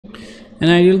An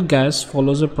ideal gas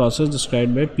follows a process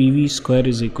described by PV square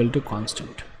is equal to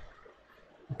constant.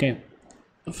 Okay,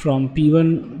 from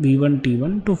P1 V1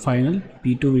 T1 to final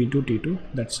P2 V2 T2.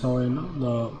 That's how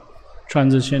the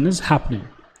transition is happening.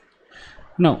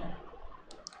 Now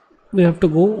we have to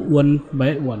go one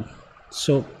by one.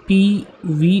 So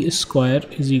PV square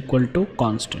is equal to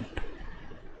constant.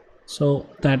 So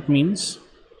that means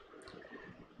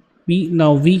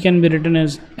V can be written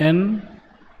as N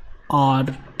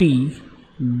RT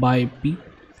by P.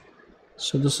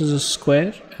 So this is a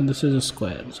square and this is a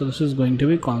square. So this is going to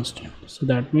be constant. So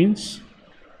that means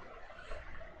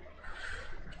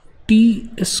T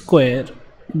square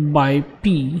by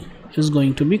P is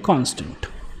going to be constant.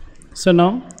 So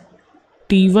now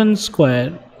T1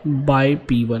 square by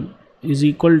P1 is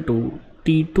equal to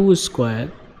T2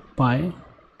 square by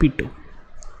P2.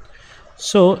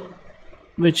 So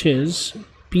which is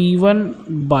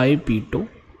P1 by P2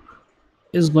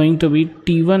 is going to be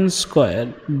T1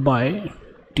 square by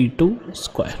T2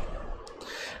 square.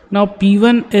 Now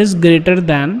P1 is greater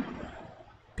than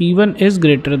P2,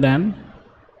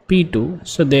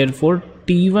 so therefore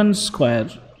T1 square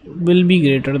will be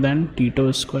greater than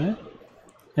T2 square,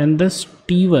 and thus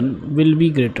T1 will be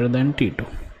greater than T2.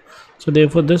 So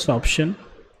therefore this option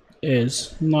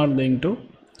is not going to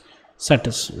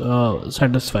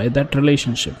satisfy that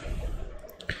relationship.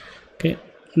 Okay,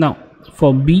 now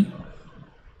for B,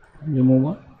 we move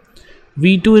on.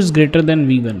 V2 is greater than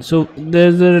V1, so there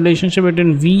is a relationship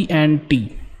between V and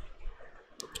T.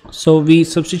 So we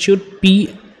substitute P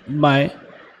by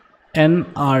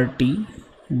nRT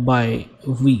by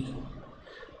V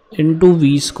into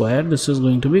V square. This is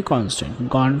going to be constant,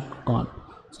 gone. So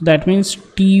that means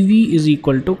TV is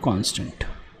equal to constant.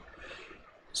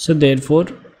 So therefore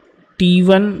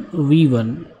T1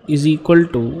 V1 is equal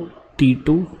to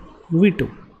T2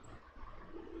 V2.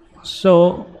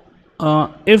 So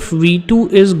if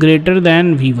V2 is greater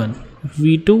than V1,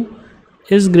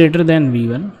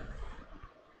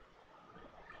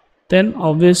 then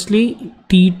obviously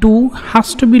T2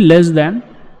 has to be less than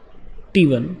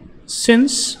T1,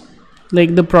 since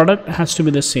like the product has to be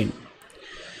the same.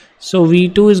 So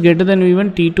V2 is greater than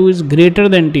V1, T2 is greater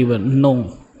than T1.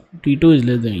 No, T2 is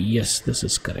less than. Yes, this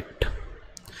is correct.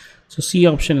 So C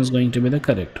option is going to be the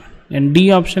correct. And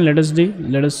D option, let us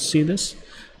see this.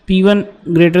 P1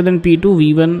 greater than P2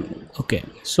 V1. Okay,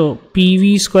 so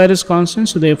PV square is constant,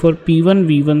 so therefore P1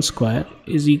 V1 square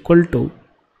is equal to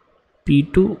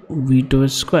P2 V2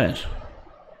 square.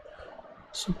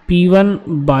 So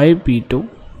P1 by P2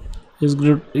 is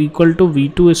equal to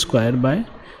V2 square by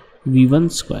V1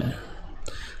 square.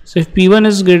 So if P1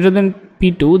 is greater than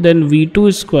P2, then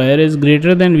V2 square is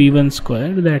greater than V1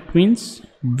 square. That means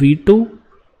V2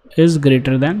 is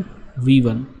greater than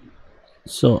V1.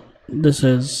 So this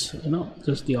is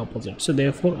just the opposite. So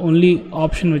therefore only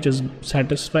option which is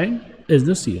satisfying is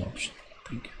the C option.